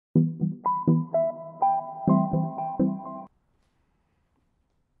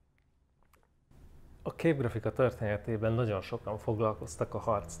képgrafika történetében nagyon sokan foglalkoztak a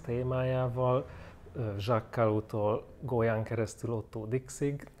harc témájával, Jacques Callottól Goyán keresztül Otto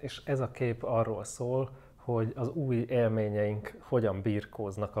Dixig, és ez a kép arról szól, hogy az új élményeink hogyan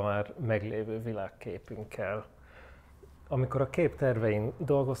birkóznak a már meglévő világképünkkel. Amikor a kép tervein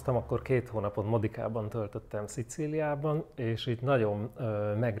dolgoztam, akkor 2 hónapot Modikában töltöttem Szicíliában, és itt nagyon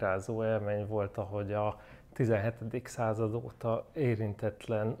megrázó élmény volt, ahogy a 17. század óta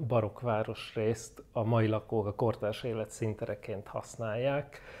érintetlen barokk városrészt a mai lakók a kortárs élet színtereként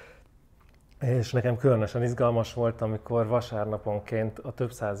használják. És nekem különösen izgalmas volt, amikor vasárnaponként a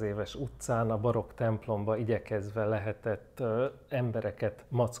több száz éves utcán, a barokk templomba igyekezve lehetett embereket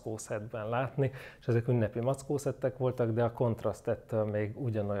mackószettben látni, és ezek ünnepi mackószettek voltak, de a kontraszt ettől még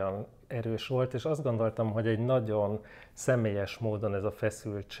ugyanolyan erős volt, és azt gondoltam, hogy egy nagyon személyes módon ez a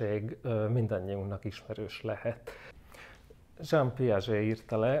feszültség mindannyiunknak ismerős lehet. Jean Piaget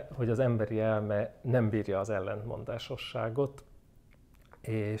írta le, hogy az emberi elme nem bírja az ellentmondásosságot,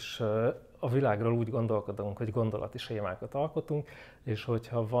 és a világról úgy gondolkodunk, hogy gondolati sémákat alkotunk, és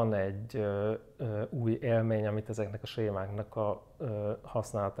hogyha van egy új élmény, amit ezeknek a sémáknak a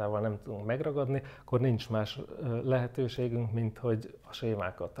használatával nem tudunk megragadni, akkor nincs más lehetőségünk, mint hogy a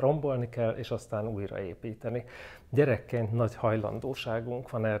sémákat rombolni kell, és aztán újraépíteni. Gyerekként nagy hajlandóságunk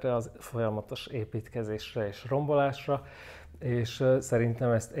van erre az folyamatos építkezésre és rombolásra, és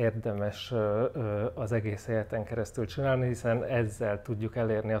szerintem ezt érdemes az egész életen keresztül csinálni, hiszen ezzel tudjuk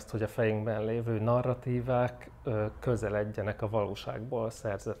elérni azt, hogy a fejünkben lévő narratívák közeledjenek a valóságból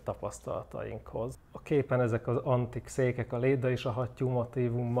szerzett tapasztalatainkhoz. A képen ezek az antik székek, a léda és a hattyú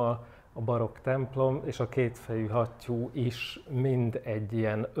motívummal, a barokk templom és a kétfejű hattyú is mind egy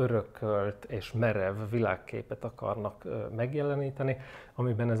ilyen örökölt és merev világképet akarnak megjeleníteni,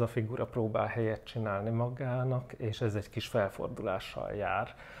 amiben ez a figura próbál helyet csinálni magának, és ez egy kis felfordulással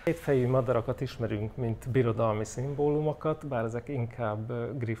jár. Kétfejű madarakat ismerünk, mint birodalmi szimbólumokat, bár ezek inkább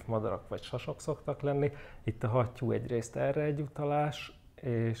griffmadarak vagy sasok szoktak lenni. Itt a hattyú egyrészt erre egy utalás,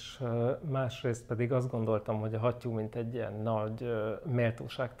 és másrészt pedig azt gondoltam, hogy a hattyú, mint egy ilyen nagy,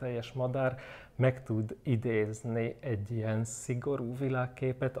 méltóságteljes madár, meg tud idézni egy ilyen szigorú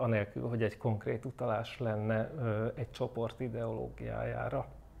világképet, anélkül, hogy egy konkrét utalás lenne egy csoport ideológiájára.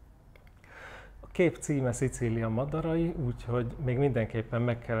 A kép címe Szicília madarai, úgyhogy még mindenképpen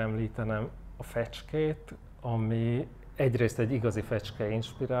meg kell említenem a fecskét, ami egyrészt egy igazi fecske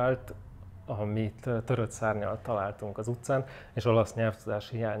inspirált, amit törött szárnnyal találtunk az utcán, és olasz nyelvtudás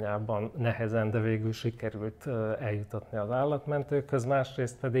hiányában nehezen, de végül sikerült eljutatni az állatmentőkhöz.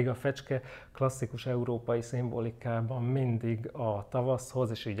 Másrészt pedig a fecske klasszikus európai szimbolikában mindig a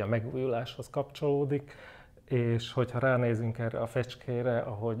tavaszhoz és így a megújuláshoz kapcsolódik, és hogyha ránézünk erre a fecskére,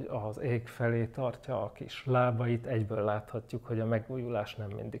 ahogy az ég felé tartja a kis lábait, egyből láthatjuk, hogy a megújulás nem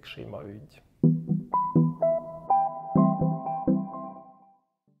mindig sima ügy.